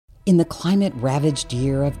In the climate-ravaged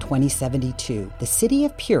year of 2072, the city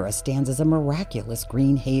of Pura stands as a miraculous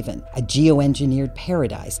green haven, a geoengineered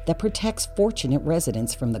paradise that protects fortunate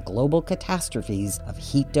residents from the global catastrophes of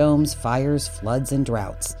heat domes, fires, floods, and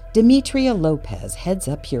droughts. Demetria Lopez heads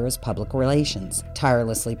up Pura's public relations,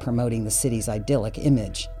 tirelessly promoting the city's idyllic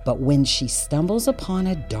image. But when she stumbles upon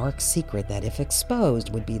a dark secret that, if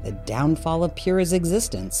exposed, would be the downfall of Pura's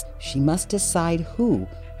existence, she must decide who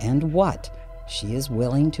and what she is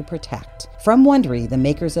willing to protect. From Wondery, the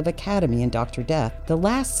makers of Academy and Dr. Death, The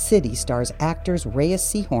Last City stars actors Reyes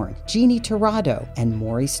Sehorn, Jeannie Torrado, and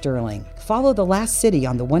Maury Sterling. Follow The Last City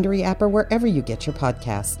on the Wondery app or wherever you get your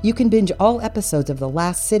podcasts. You can binge all episodes of The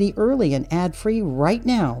Last City early and ad-free right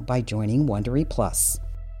now by joining Wondery Plus.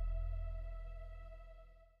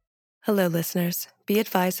 Hello, listeners. Be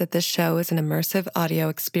advised that this show is an immersive audio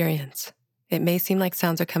experience. It may seem like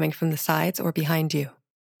sounds are coming from the sides or behind you.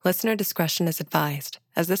 Listener discretion is advised,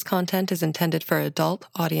 as this content is intended for adult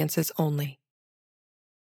audiences only.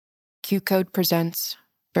 Q-Code presents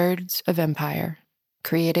Birds of Empire,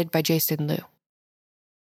 created by Jason Liu.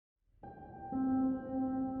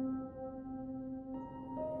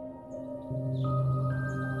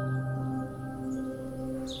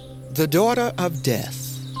 The Daughter of Death.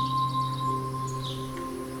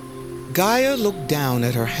 Gaia looked down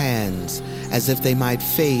at her hands as if they might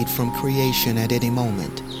fade from creation at any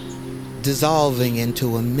moment, dissolving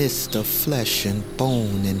into a mist of flesh and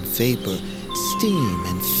bone and vapor, steam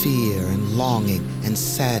and fear and longing and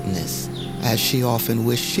sadness, as she often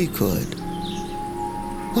wished she could.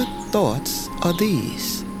 What thoughts are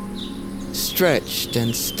these? Stretched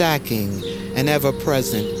and stacking and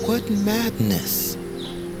ever-present, what madness?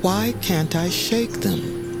 Why can't I shake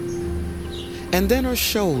them? And then her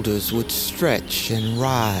shoulders would stretch and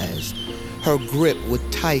rise. Her grip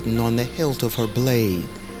would tighten on the hilt of her blade.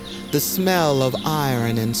 The smell of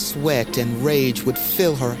iron and sweat and rage would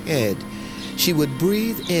fill her head. She would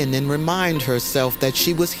breathe in and remind herself that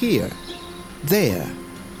she was here, there,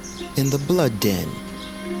 in the blood den,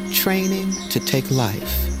 training to take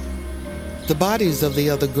life. The bodies of the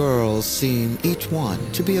other girls seemed, each one,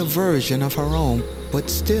 to be a version of her own, but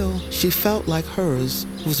still she felt like hers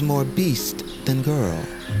was more beast than girl.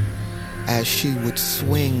 As she would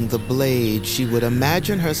swing the blade, she would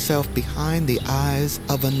imagine herself behind the eyes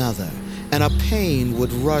of another, and a pain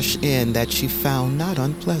would rush in that she found not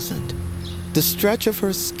unpleasant. The stretch of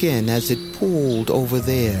her skin as it pulled over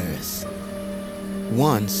theirs.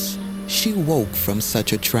 Once, she woke from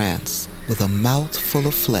such a trance with a mouth full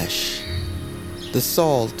of flesh. The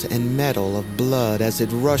salt and metal of blood as it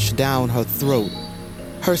rushed down her throat.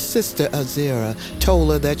 Her sister Azira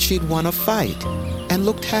told her that she'd won a fight and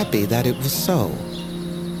looked happy that it was so.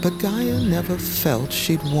 But Gaia never felt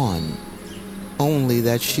she'd won, only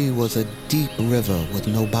that she was a deep river with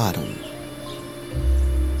no bottom.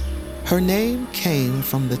 Her name came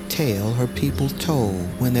from the tale her people told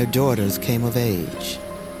when their daughters came of age.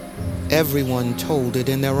 Everyone told it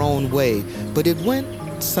in their own way, but it went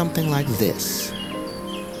something like this.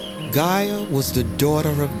 Gaia was the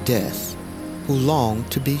daughter of death, who longed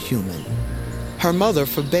to be human. Her mother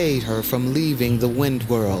forbade her from leaving the wind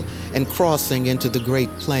world and crossing into the great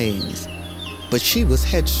plains. But she was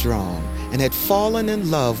headstrong and had fallen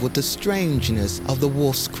in love with the strangeness of the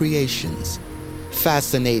wolf's creations.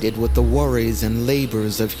 Fascinated with the worries and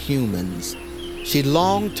labors of humans, she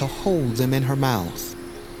longed to hold them in her mouth.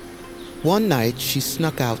 One night she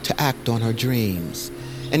snuck out to act on her dreams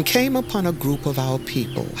and came upon a group of our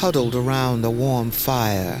people huddled around a warm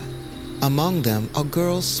fire. Among them, a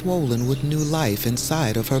girl swollen with new life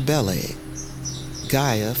inside of her belly.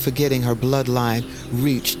 Gaia, forgetting her bloodline,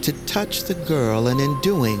 reached to touch the girl and in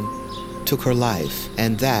doing, took her life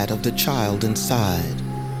and that of the child inside.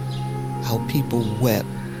 Our people wept,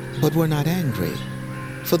 but were not angry,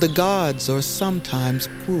 for the gods are sometimes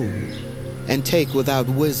cruel and take without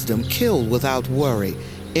wisdom, kill without worry,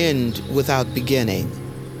 end without beginning.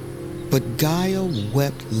 But Gaia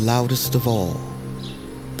wept loudest of all.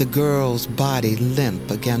 The girl's body limp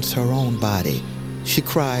against her own body, she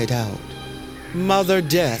cried out, "Mother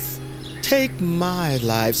Death, take my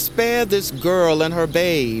life, spare this girl and her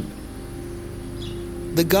babe."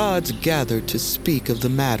 The gods gathered to speak of the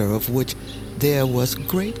matter of which there was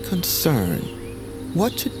great concern,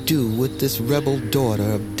 what to do with this rebel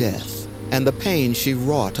daughter of death and the pain she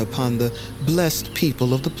wrought upon the blessed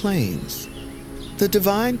people of the plains. The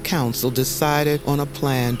divine council decided on a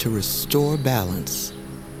plan to restore balance.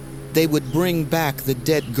 They would bring back the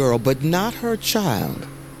dead girl, but not her child.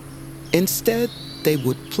 Instead, they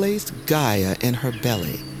would place Gaia in her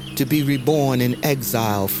belly to be reborn in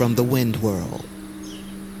exile from the wind world.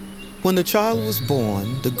 When the child was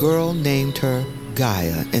born, the girl named her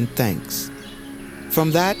Gaia in thanks.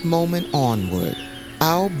 From that moment onward,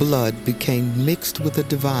 our blood became mixed with the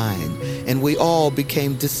divine, and we all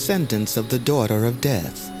became descendants of the daughter of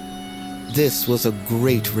death. This was a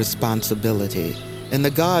great responsibility, and the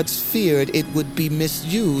gods feared it would be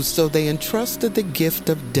misused, so they entrusted the gift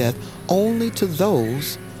of death only to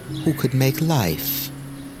those who could make life.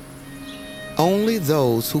 Only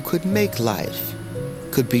those who could make life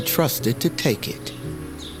could be trusted to take it.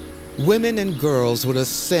 Women and girls would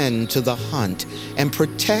ascend to the hunt and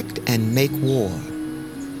protect and make war.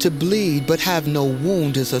 To bleed but have no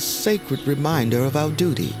wound is a sacred reminder of our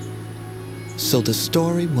duty. So the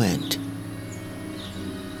story went.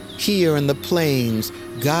 Here in the plains,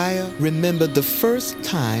 Gaia remembered the first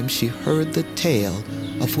time she heard the tale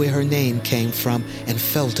of where her name came from and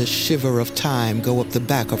felt a shiver of time go up the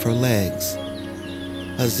back of her legs.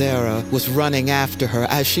 Azera was running after her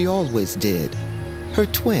as she always did, her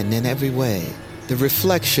twin in every way, the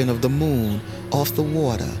reflection of the moon off the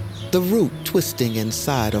water, the root twisting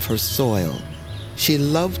inside of her soil. She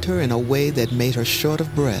loved her in a way that made her short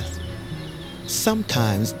of breath.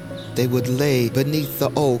 Sometimes they would lay beneath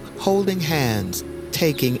the oak, holding hands,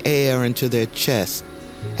 taking air into their chests,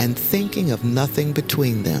 and thinking of nothing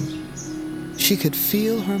between them. She could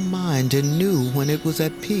feel her mind and knew when it was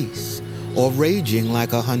at peace, or raging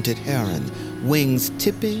like a hunted heron, wings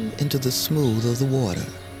tipping into the smooth of the water.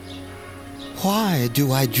 Why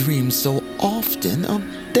do I dream so often of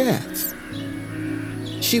death?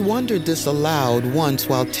 She wondered this aloud once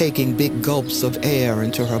while taking big gulps of air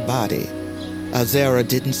into her body. Azera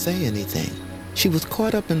didn't say anything. She was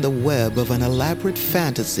caught up in the web of an elaborate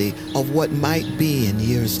fantasy of what might be in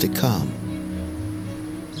years to come.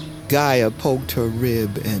 Gaia poked her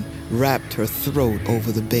rib and wrapped her throat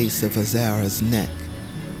over the base of Azera's neck,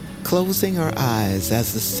 closing her eyes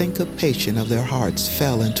as the syncopation of their hearts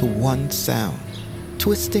fell into one sound,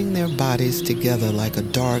 twisting their bodies together like a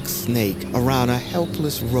dark snake around a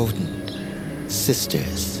helpless rodent.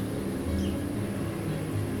 Sisters.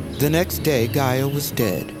 The next day, Gaia was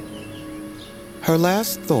dead. Her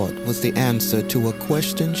last thought was the answer to a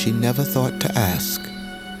question she never thought to ask.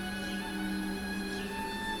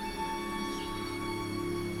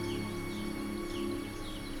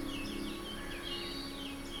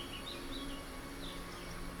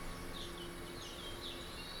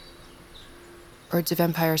 Birds of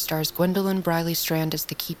Empire stars Gwendolyn Briley Strand as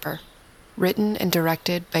the Keeper. Written and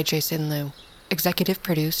directed by Jason Liu. Executive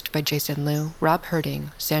produced by Jason Liu, Rob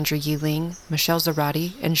Herding, Sandra Yi Ling, Michelle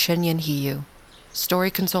Zarati, and Shenyan Hiyu.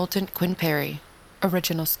 Story consultant Quinn Perry.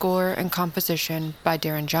 Original score and composition by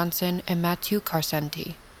Darren Johnson and Matthew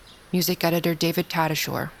Carcenti. Music editor David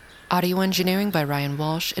Tadashore. Audio engineering by Ryan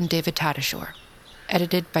Walsh and David Tadashore.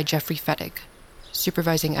 Edited by Jeffrey Fettig.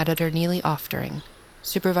 Supervising editor Neely Oftering.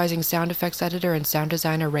 Supervising sound effects editor and sound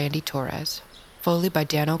designer Randy Torres. Foley by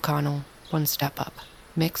Dan O'Connell, One Step Up.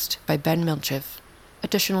 Mixed by Ben Milchev.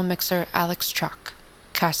 Additional mixer Alex Chalk.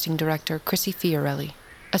 Casting director Chrissy Fiorelli.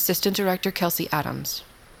 Assistant director Kelsey Adams.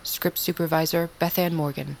 Script supervisor Beth Ann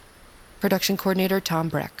Morgan. Production coordinator Tom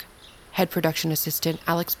Breck. Head production assistant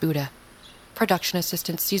Alex Buda. Production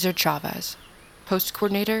assistant Cesar Chavez. Post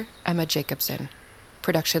coordinator Emma Jacobson.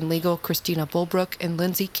 Production legal Christina Bulbrook and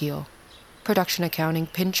Lindsay Keel. Production accounting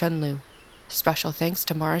Pin Chun Liu. Special thanks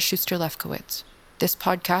to Mara Schuster-Lefkowitz. This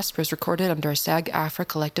podcast was recorded under a SAG-AFTRA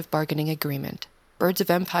collective bargaining agreement. Birds of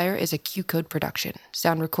Empire is a Q-Code production.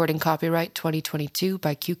 Sound recording copyright 2022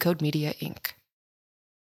 by Q-Code Media, Inc.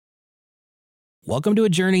 Welcome to a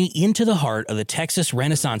journey into the heart of the Texas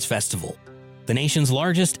Renaissance Festival, the nation's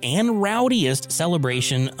largest and rowdiest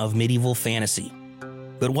celebration of medieval fantasy.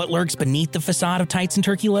 But what lurks beneath the facade of tights and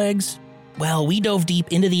turkey legs? Well, we dove deep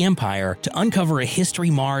into the empire to uncover a history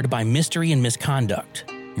marred by mystery and misconduct,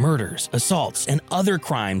 murders, assaults, and other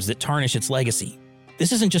crimes that tarnish its legacy.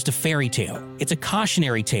 This isn't just a fairy tale, it's a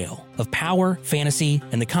cautionary tale of power, fantasy,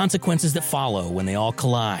 and the consequences that follow when they all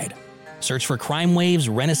collide. Search for Crime Waves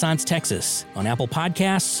Renaissance Texas on Apple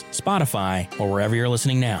Podcasts, Spotify, or wherever you're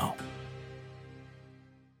listening now.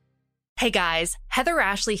 Hey guys, Heather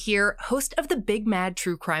Ashley here, host of the Big Mad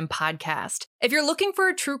True Crime Podcast. If you're looking for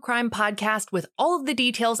a true crime podcast with all of the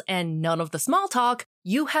details and none of the small talk,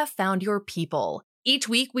 you have found your people. Each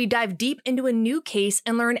week, we dive deep into a new case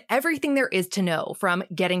and learn everything there is to know, from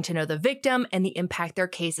getting to know the victim and the impact their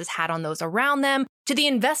cases had on those around them, to the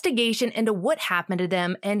investigation into what happened to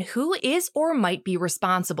them and who is or might be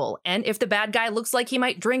responsible. And if the bad guy looks like he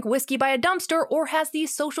might drink whiskey by a dumpster or has the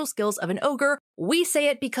social skills of an ogre, we say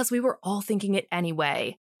it because we were all thinking it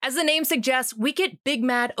anyway. As the name suggests, we get big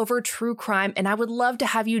mad over true crime, and I would love to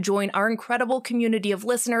have you join our incredible community of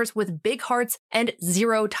listeners with big hearts and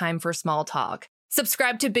zero time for small talk.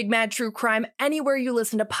 Subscribe to Big Mad True Crime anywhere you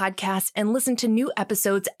listen to podcasts and listen to new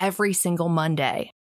episodes every single Monday.